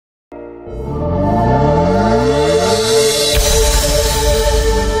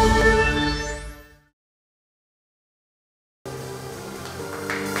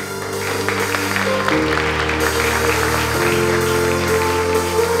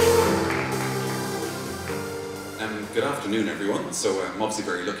good afternoon, everyone. So I'm obviously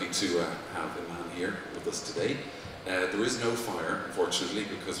very lucky to have Iman here with us today. There is no fire, unfortunately,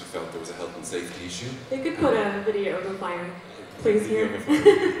 because we felt there was a health and safety issue. They could put a video of the fire, please, here.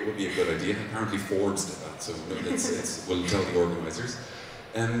 Would be a good idea. Apparently Forbes did that, so we'll tell the organisers.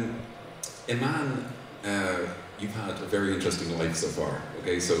 Iman, you've had a very interesting life so far.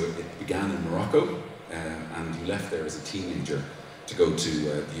 Okay, so it began in Morocco, and you left there as a teenager to go to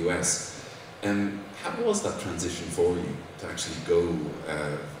the US. How was that transition for you to actually go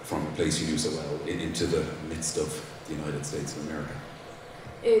from a place you knew so well into the midst of the United States of America?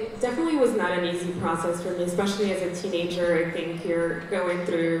 It definitely was not an easy process for me, especially as a teenager. I think you're going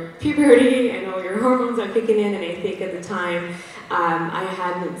through puberty and all your hormones are kicking in, and I think at the time I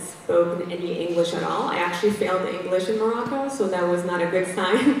hadn't spoken any English at all. I actually failed English in Morocco, so that was not a good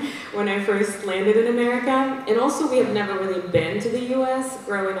sign when I first landed in America. And also we have never really been to the US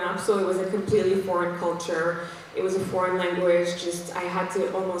growing up, so it was a completely foreign culture. It was a foreign language, I had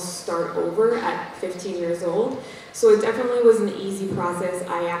to almost start over at 15 years old. So it definitely was an easy process.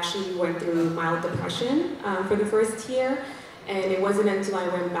 I actually went through mild depression for the first year, and it wasn't until I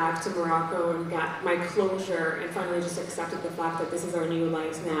went back to Morocco and got my closure and finally just accepted the fact that this is our new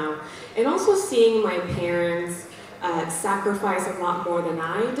lives now. And also seeing my parents sacrifice a lot more than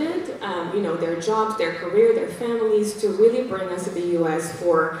I did, you know, their jobs, their career, their families, to really bring us to the US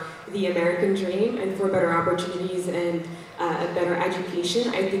for the American dream and for better opportunities and a better education.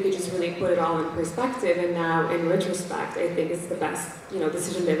 I think it just really put it all in perspective, and now in retrospect, I think it's the best, you know,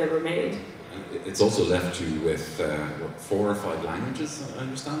 decision they've ever made. It's also left you with what, 4 or 5 languages, I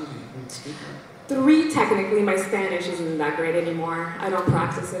understand you can speak? 3 technically. My Spanish isn't that great anymore. I don't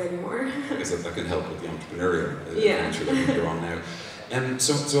practice it anymore. I guess that can help with the entrepreneurial adventure that you're on now.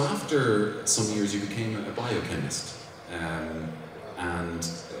 So after some years you became a biochemist, and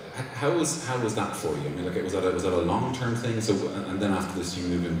how was that for you? I mean, like, was that a long-term thing? So, and then after this you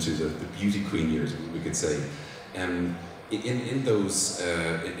moved into the beauty queen years, we could say. In those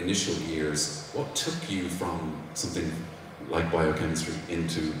initial years, what took you from something like biochemistry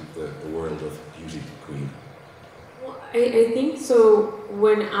into the world of beauty queen? Well, I think so.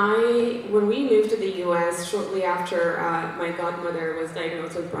 When we moved to the US shortly after my godmother was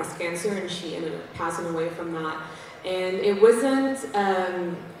diagnosed with breast cancer, and she ended up passing away from that. And it wasn't,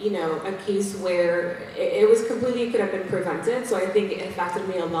 you know, a case where it was completely could have been prevented. So I think it affected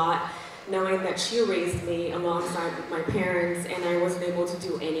me a lot, knowing that she raised me alongside with my parents and I wasn't able to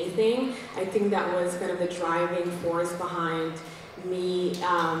do anything. I think that was kind of the driving force behind me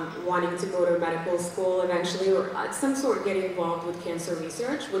wanting to go to medical school eventually, or some sort getting involved with cancer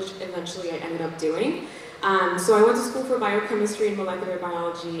research, which eventually I ended up doing. So I went to school for biochemistry and molecular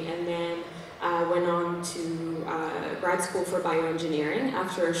biology, and then went on to grad school for bioengineering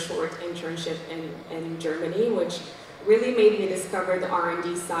after a short internship in Germany, which really made me discover the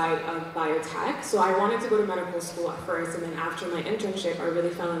R&D side of biotech. So I wanted to go to medical school at first, and then after my internship, I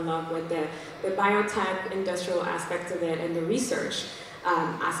really fell in love with the biotech industrial aspect of it and the research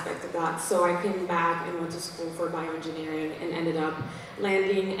aspect of that. So I came back and went to school for bioengineering and ended up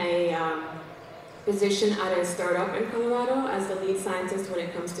landing a position at a startup in Colorado as the lead scientist when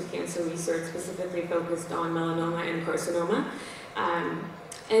it comes to cancer research, specifically focused on melanoma and carcinoma.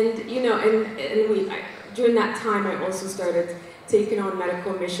 And you know, during that time, I also started taking on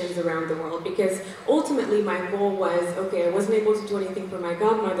medical missions around the world, because ultimately my goal was, okay, I wasn't able to do anything for my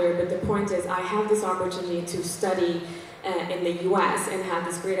godmother, but the point is I have this opportunity to study in the US and have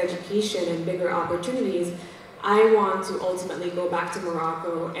this great education and bigger opportunities. I want to ultimately go back to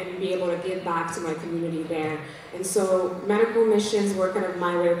Morocco and be able to give back to my community there. And so medical missions were kind of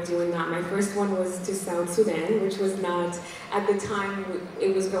my way of doing that. My first one was to South Sudan, which was not, at the time,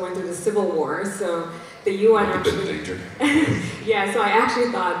 it was going through the civil war, so the UN actually... danger. Yeah, so I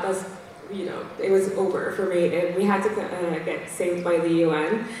actually thought that's, you know, it was over for me, and we had to get saved by the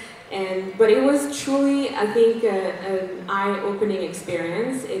UN. But it was truly, I think, an eye-opening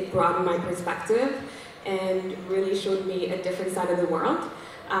experience. It broadened my perspective and really showed me a different side of the world.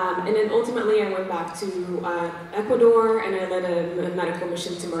 And then ultimately I went back to Ecuador, and I led a medical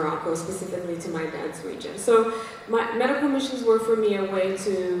mission to Morocco, specifically to my dad's region. So my medical missions were for me a way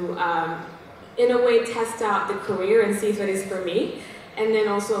to, in a way, test out the career and see if it is for me. And then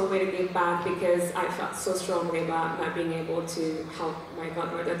also a way to give back, because I felt so strongly about not being able to help my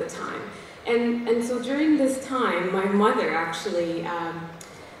godmother at the time. And so during this time, my mother actually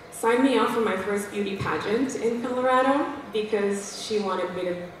signed me out for my first beauty pageant in Colorado, because she wanted me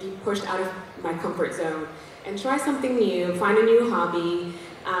to be pushed out of my comfort zone and try something new, find a new hobby,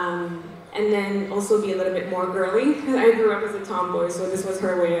 and then also be a little bit more girly. I grew up as a tomboy, so this was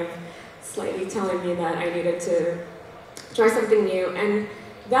her way of slightly telling me that I needed to try something new. And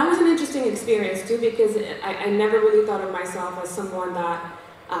that was an interesting experience too, because I never really thought of myself as someone that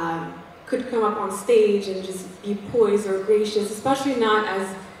could come up on stage and just be poised or gracious, especially not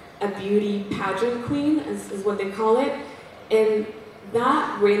as a beauty pageant queen, is what they call it. And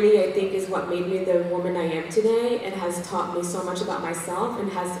that really, I think, is what made me the woman I am today, and has taught me so much about myself, and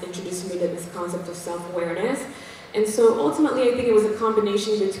has introduced me to this concept of self-awareness. And so ultimately, I think it was a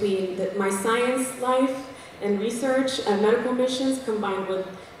combination between my science life and research and medical missions combined with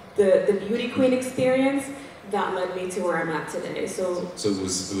the beauty queen experience that led me to where I'm at today. So it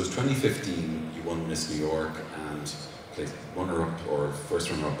was 2015, you won Miss New York and placed runner-up or first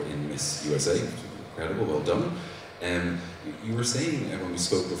runner-up in Miss USA. Incredible, well done. You were saying when we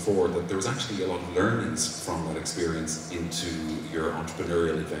spoke before that there was actually a lot of learnings from that experience into your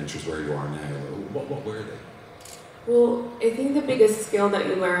entrepreneurial adventures where you are now. What were they? Well, I think the biggest skill that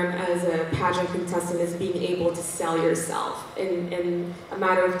you learn as a pageant contestant is being able to sell yourself. In a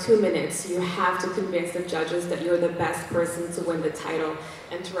matter of 2 minutes, you have to convince the judges that you're the best person to win the title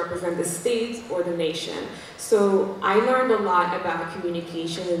and to represent the state or the nation. So I learned a lot about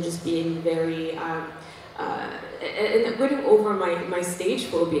communication and just being very and getting over my stage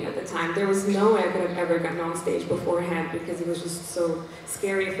phobia at the time. There was no way I could have ever gotten on stage beforehand because it was just so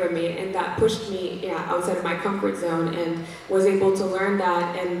scary for me, and that pushed me outside of my comfort zone, and was able to learn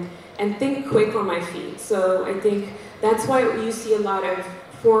that and think quick on my feet. So I think that's why you see a lot of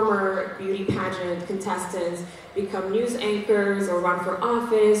former beauty pageant contestants become news anchors or run for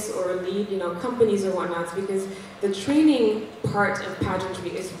office or lead, companies or whatnot, because the training part of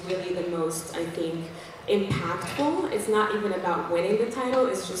pageantry is really the most, I think, impactful. It's not even about winning the title,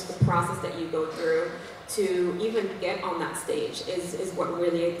 it's just the process that you go through to even get on that stage is what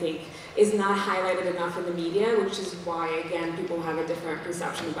really, I think, is not highlighted enough in the media, which is why, again, people have a different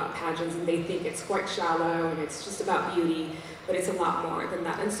perception about pageants, and they think it's quite shallow and it's just about beauty, but it's a lot more than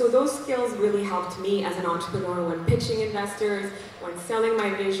that. And so those skills really helped me as an entrepreneur when pitching investors, when selling my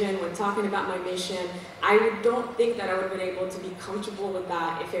vision, when talking about my mission. I don't think that I would have been able to be comfortable with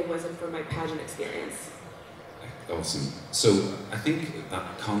that if it wasn't for my pageant experience. Awesome. So I think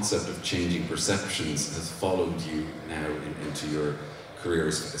that concept of changing perceptions has followed you now into your career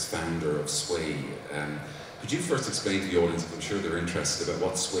as founder of Swaay. Could you first explain to the audience, I'm sure they're interested, about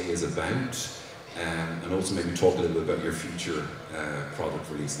what Swaay is about, and also maybe talk a little bit about your future product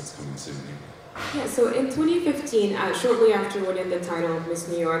release that's coming soon? Yeah, so in 2015, shortly after winning the title of Miss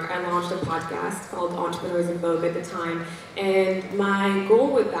New York, I launched a podcast called Entrepreneurs in Vogue at the time. And my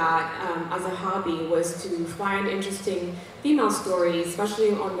goal with that, as a hobby, was to find interesting female stories, especially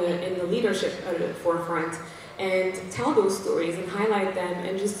in the leadership forefront, and tell those stories and highlight them.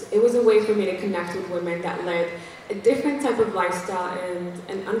 And it was a way for me to connect with women that led a different type of lifestyle and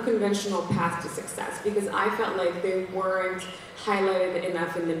an unconventional path to success, because I felt like they weren't highlighted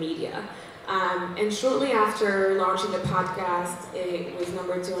enough in the media. And shortly after launching the podcast, it was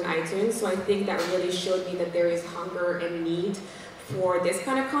 #2 on iTunes, so I think that really showed me that there is hunger and need for this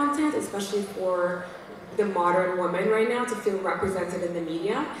kind of content, especially for the modern woman right now to feel represented in the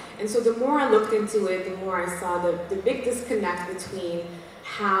media. And so the more I looked into it, the more I saw the big disconnect between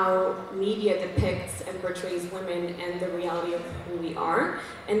how media depicts and portrays women and the reality of who we are.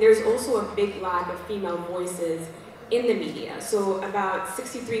 And there's also a big lack of female voices in the media. So about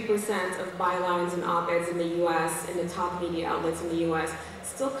 63% of bylines and op-eds in the US and the top media outlets in the US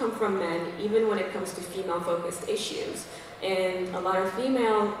still come from men, even when it comes to female-focused issues. And a lot of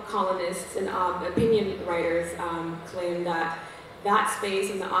female columnists and opinion writers claim that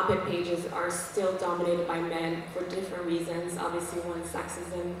space and the op-ed pages are still dominated by men for different reasons. Obviously, 1,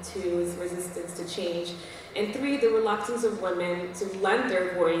 sexism, 2 is resistance to change, and 3, the reluctance of women to lend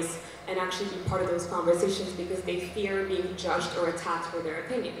their voice and actually be part of those conversations because they fear being judged or attacked for their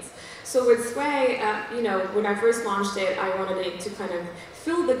opinions. So with Swaay, when I first launched it, I wanted it to kind of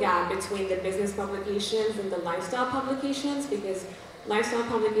fill the gap between the business publications and the lifestyle publications, because lifestyle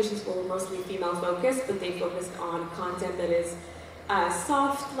publications were mostly female-focused, but they focused on content that is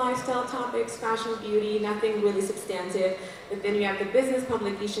soft lifestyle topics, fashion, beauty, nothing really substantive. But then you have the business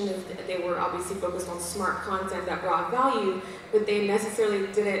publications, they were obviously focused on smart content that brought value, but they necessarily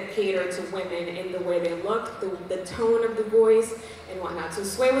didn't cater to women in the way they looked, the tone of the voice, and whatnot. So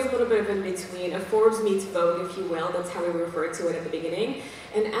Swaay was a little bit of in between, a Forbes meets Vogue, if you will. That's how we referred to it at the beginning.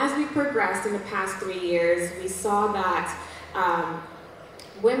 And as we progressed in the past 3 years, we saw that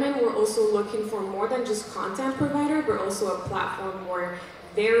women were also looking for more than just content provider, but also a platform where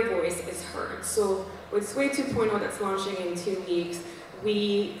their voice is heard. So with Swaay 2.0 that's launching in 2 weeks,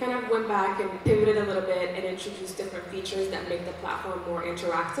 we kind of went back and pivoted a little bit and introduced different features that make the platform more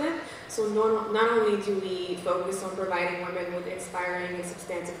interactive. So not only do we focus on providing women with inspiring and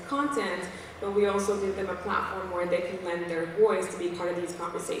substantive content, but we also give them a platform where they can lend their voice to be part of these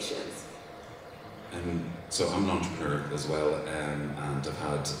conversations. So I'm an entrepreneur as well, and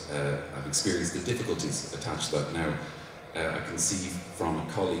I've experienced the difficulties attached to that now. I can see from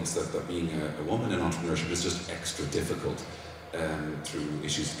colleagues that being a woman in entrepreneurship is just extra difficult through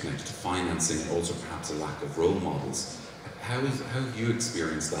issues connected to financing, also perhaps a lack of role models. How have you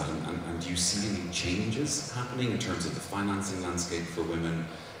experienced that, and do you see any changes happening in terms of the financing landscape for women?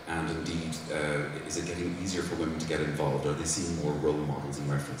 And indeed, is it getting easier for women to get involved? Are they seeing more role models and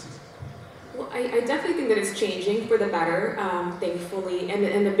references? Well, I definitely think that it's changing for the better, thankfully,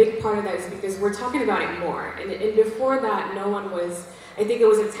 and a big part of that is because we're talking about it more. And before that, no one was, I think it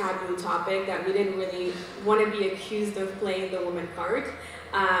was a taboo topic that we didn't really want to be accused of playing the woman card.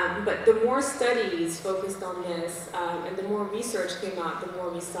 But the more studies focused on this, and the more research came out, the more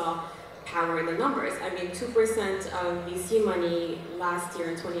we saw power in the numbers. I mean, 2% of VC money last year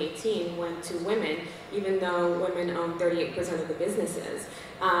in 2018 went to women, even though women own 38% of the businesses.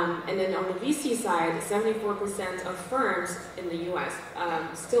 And then on the VC side, 74% of firms in the US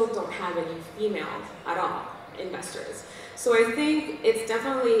still don't have any female at all investors. So I think it's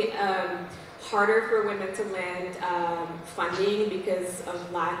definitely harder for women to land funding because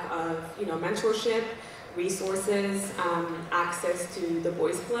of lack of mentorship, resources, access to the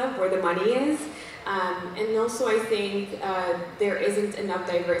boys club where the money is. And also I think there isn't enough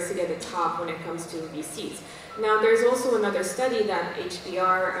diversity at the top when it comes to VCs. Now there's also another study that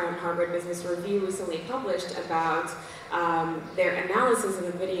HBR, Harvard Business Review, recently published about their analysis of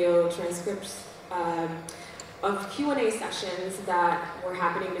the video transcripts of Q&A sessions that were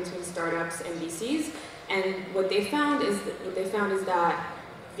happening between startups and VCs. And what they found is that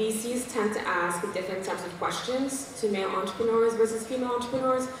VCs tend to ask different types of questions to male entrepreneurs versus female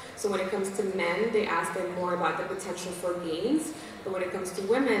entrepreneurs. So when it comes to men, they ask them more about the potential for gains. But when it comes to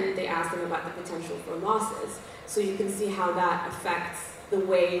women, they ask them about the potential for losses. So you can see how that affects the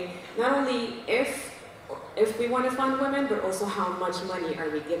way, not only if we want to fund women, but also how much money are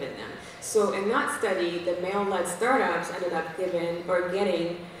we giving them. So in that study, the male-led startups ended up getting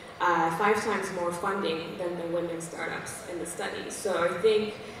 5 times more funding than the women startups in the study. So I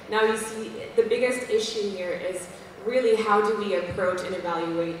think now you see the biggest issue here is really how do we approach and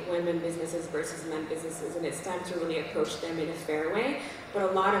evaluate women businesses versus men businesses, and it's time to really approach them in a fair way. But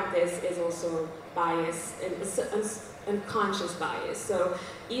a lot of this is also bias and unconscious bias. So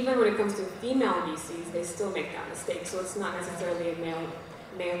even when it comes to female VCs, they still make that mistake. So it's not necessarily a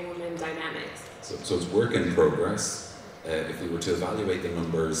male-woman dynamic. So it's work in progress. If we were to evaluate the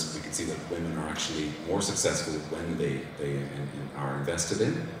numbers, we could see that women are actually more successful when they are invested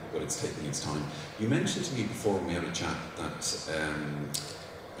in, but it's taking its time. You mentioned to me before when we had a chat that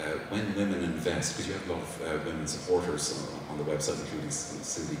when women invest, because you have a lot of women supporters on the website, including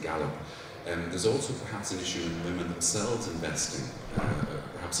Cindy Gallup, there's also perhaps an issue in women themselves investing,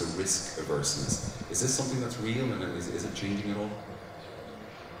 perhaps a risk averseness. Is this something that's real, and is it changing at all?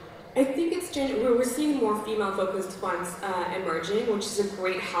 I think it's changing. We're seeing more female-focused funds emerging, which is a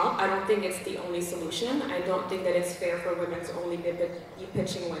great help. I don't think it's the only solution. I don't think that it's fair for women to only be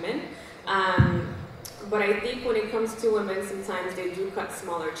pitching women. But I think when it comes to women, sometimes they do cut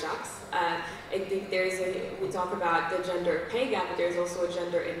smaller checks. I think we talk about the gender pay gap, but there's also a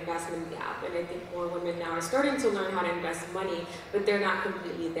gender investment gap. And I think more women now are starting to learn how to invest money, but they're not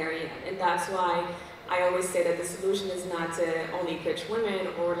completely there yet. And that's why I always say that the solution is not to only pitch women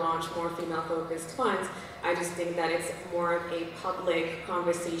or launch more female-focused funds. I just think that it's more of a public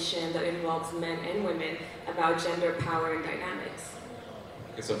conversation that involves men and women about gender power and dynamics.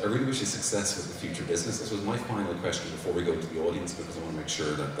 Okay, so I really wish you success with the future business. This was my final question before we go to the audience, because I want to make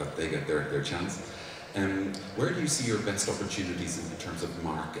sure that they get their chance. Where do you see your best opportunities in terms of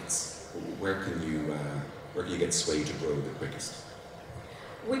markets? Where can you get Swaay to grow the quickest?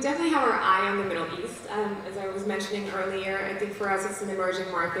 We definitely have our eye on the Middle East. As I was mentioning earlier, I think for us it's an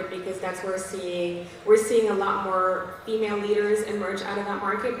emerging market because that's where we're seeing a lot more female leaders emerge out of that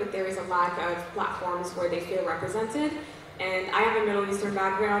market, but there is a lack of platforms where they feel represented. And I have a Middle Eastern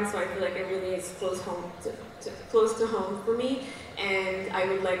background, so I feel like it really is close to home for me. And I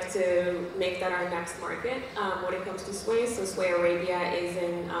would like to make that our next market when it comes to Swaay. So Swaay Arabia is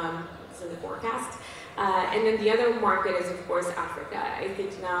in the forecast. And then the other market is, of course, Africa. I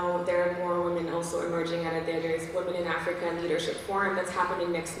think now there are more women also emerging out of there. There's Women in Africa Leadership Forum that's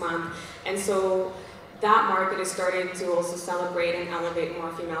happening next month. And so that market is starting to also celebrate and elevate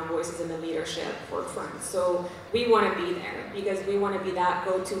more female voices in the leadership forefront. So we want to be there because we want to be that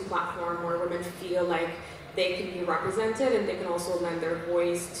go-to platform where women feel like they can be represented and they can also lend their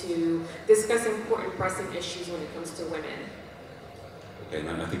voice to discuss important pressing issues when it comes to women. Okay,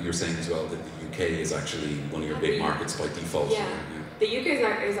 and I think you're saying as well that the UK is actually one of your big markets by default. Yeah, the UK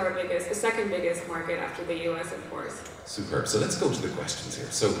is our biggest, the second biggest market after the US, of course. Superb. So let's go to the questions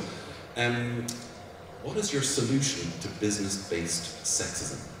here. So, what is your solution to business-based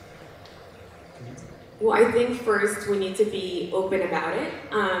sexism? Well, I think first we need to be open about it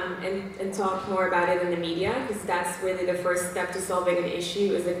and talk more about it in the media, because that's really the first step to solving an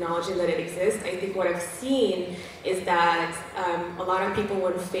issue, is acknowledging that it exists. I think what I've seen is that a lot of people,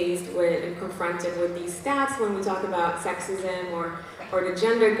 when faced with and confronted with these stats, when we talk about sexism or the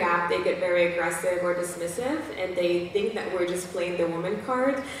gender gap, they get very aggressive or dismissive, and they think that we're just playing the woman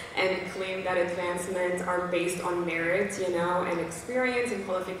card and claim that advancements are based on merit, you know, and experience and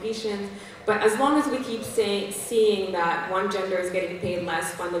qualifications. But as long as we keep seeing that one gender is getting paid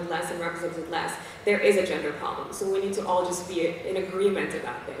less, funded less, and represented less, there is a gender problem. So we need to all just be in agreement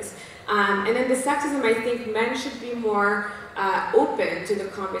about this. And then the sexism, I think men should be more open to the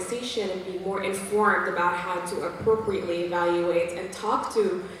conversation and be more informed about how to appropriately evaluate and talk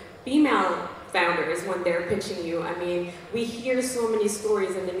to female founders when they're pitching you. I mean, we hear so many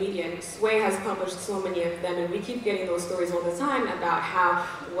stories in the media, and Swaay has published so many of them, and we keep getting those stories all the time about how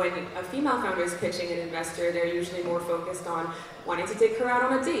when a female founder is pitching an investor, they're usually more focused on wanting to take her out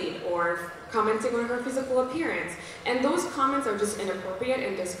on a date or commenting on her physical appearance. And those comments are just inappropriate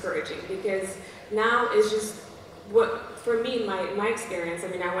and discouraging, because now it's just what, for me, my experience, I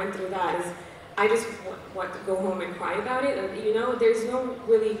mean, I went through that, is I just want to go home and cry about it. And, you know, there's no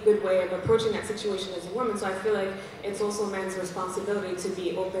really good way of approaching that situation as a woman. So I feel like it's also men's responsibility to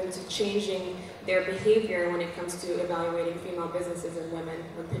be open to changing their behavior when it comes to evaluating female businesses and women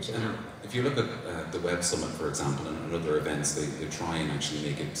when pitching them. If you look at the Web Summit, for example, and other events, they try and actually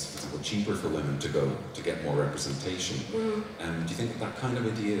make it, for example, cheaper for women to go to get more representation. Do you think that kind of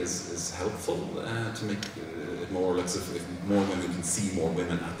idea is helpful to make it more, like, if more women can see more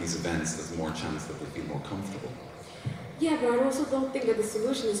women at these events, there's more chance that they feel more comfortable? Yeah, but I also don't think that the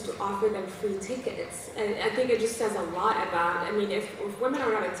solution is to offer them free tickets. And I think it just says a lot about, I mean, if women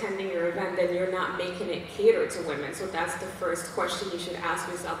are not attending your event, then you're not making it cater to women. So that's the first question you should ask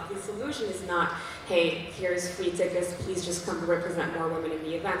yourself. The solution is not, hey, here's free tickets, please just come represent more women in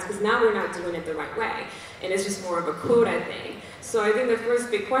the events, because now we're not doing it the right way. And it's just more of a quota thing. So I think the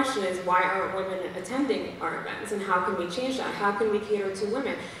first big question is, why aren't women attending our events, and how can we change that? How can we cater to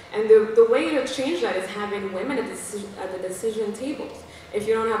women? And the way to change that is having women at the decision tables. If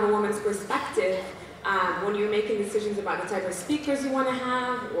you don't have a woman's perspective, when you're making decisions about the type of speakers you want to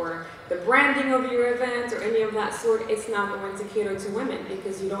have, or the branding of your event, or any of that sort, it's not going to cater to women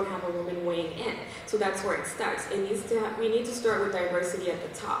because you don't have a woman weighing in. So that's where it starts. We need to start with diversity at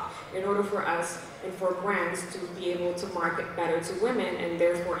the top in order for us and for brands to be able to market better to women and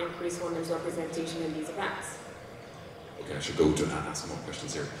therefore increase women's representation in these events. Okay, I should go to ask more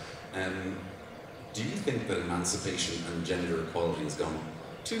questions here. Do you think that emancipation and gender equality has gone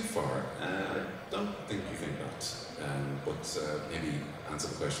too far? I don't think you think that, but maybe answer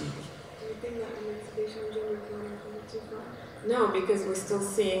the question. Do you think that emancipation and gender equality has gone too far? No, because we're still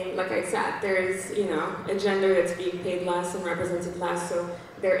seeing, like I said, there is, you know, a gender that's being paid less and represented less, so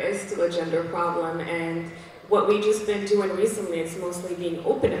there is still a gender problem, and what we've just been doing recently is mostly being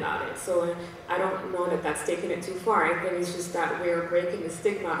open about it. So I don't know that that's taken it too far. I think it's just that we're breaking the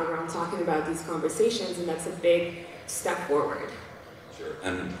stigma around talking about these conversations, and that's a big step forward. Sure,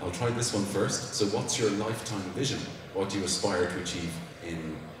 and I'll try this one first. So what's your lifetime vision? What do you aspire to achieve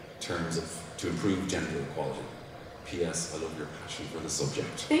in terms of to improve gender equality? P.S. I love your passion for the subject.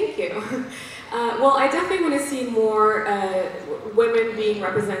 Thank you. Well, I definitely want to see more women being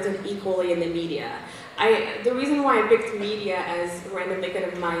represented equally in the media. The reason why I picked media as randomly kind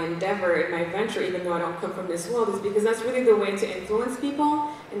of my endeavor and my venture, even though I don't come from this world, is because that's really the way to influence people,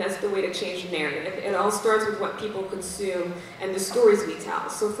 and that's the way to change the narrative. It all starts with what people consume and the stories we tell.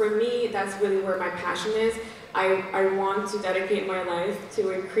 So for me, that's really where my passion is. I want to dedicate my life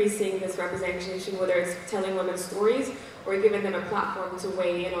to increasing this representation, whether it's telling women's stories or giving them a platform to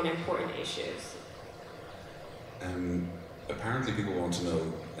weigh in on important issues. Apparently people want to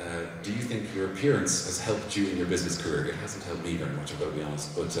know, do you think your appearance has helped you in your business career? It hasn't helped me very much, I've got to be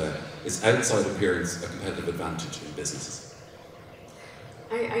honest, but is outside appearance a competitive advantage in businesses?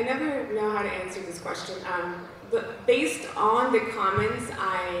 I never know how to answer this question, but based on the comments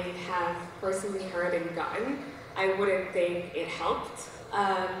I have personally heard and gotten, I wouldn't think it helped.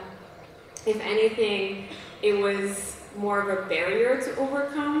 if anything, it was more of a barrier to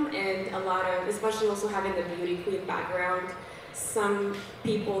overcome, and a lot of, especially also having the beauty queen background, some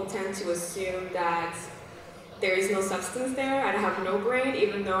people tend to assume that there is no substance there. I have no brain,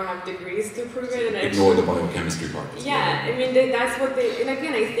 even though I have degrees to prove it. And ignore the biochemistry part. Yeah, I mean, that's what they, and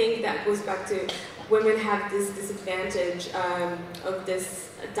again, I think that goes back to women have this disadvantage of this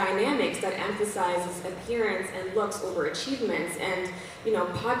dynamics that emphasizes appearance and looks over achievements. And, you know,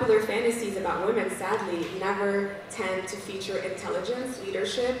 popular fantasies about women, sadly, never tend to feature intelligence,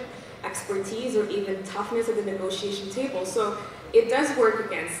 leadership, expertise, or even toughness at the negotiation table. So it does work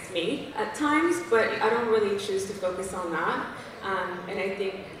against me at times, but I don't really choose to focus on that. And I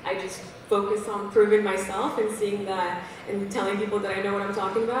think I just focus on proving myself and seeing that and telling people that I know what I'm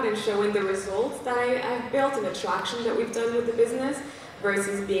talking about and showing the results that I've built and the traction that we've done with the business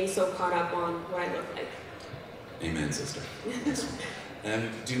versus being so caught up on what I look like. Amen, sister.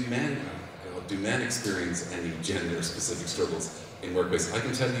 Do men experience any gender-specific struggles in workplace? I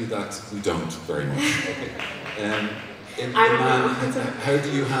can tell you that we don't very much. Iman, how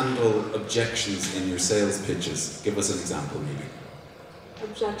do you handle objections in your sales pitches? Give us an example, maybe.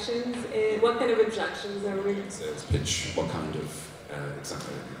 Objections? What kind of objections are we? Sales pitch, what kind of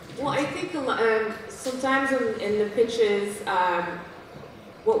example? Well, I think sometimes in the pitches,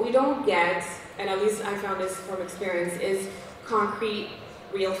 what we don't get, and at least I found this from experience, is concrete,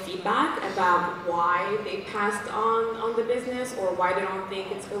 real feedback about why they passed on the business or why they don't think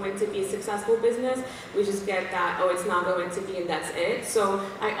it's going to be a successful business. We just get that, oh, it's not going to be and that's it. So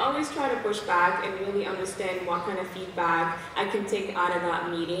I always try to push back and really understand what kind of feedback I can take out of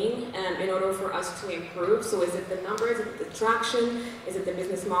that meeting in order for us to improve. So is it the numbers, is it the traction, is it the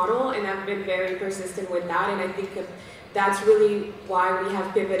business model? And I've been very persistent with that, and I think that's really why we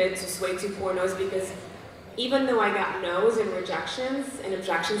have pivoted to Swaay 2.0, is because even though I got no's and rejections and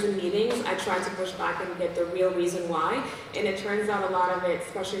objections in meetings, I tried to push back and get the real reason why. And it turns out a lot of it,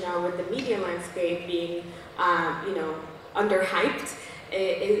 especially now with the media landscape being, you know, underhyped,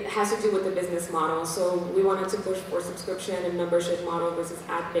 it has to do with the business model. So we wanted to push for subscription and membership model versus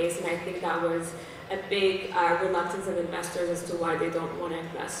ad-based, and I think that was a big reluctance of investors as to why they don't want to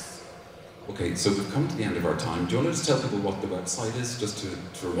invest. Okay, so we've come to the end of our time. Do you want to just tell people what the website is, just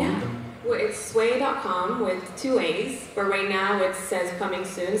to remind them? Well, it's Swaay.com with 2 A's, but right now it says coming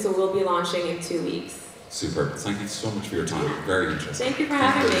soon, so we'll be launching in 2 weeks. Super. Thank you so much for your time. Very interesting. Thank you for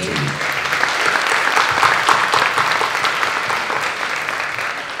having me.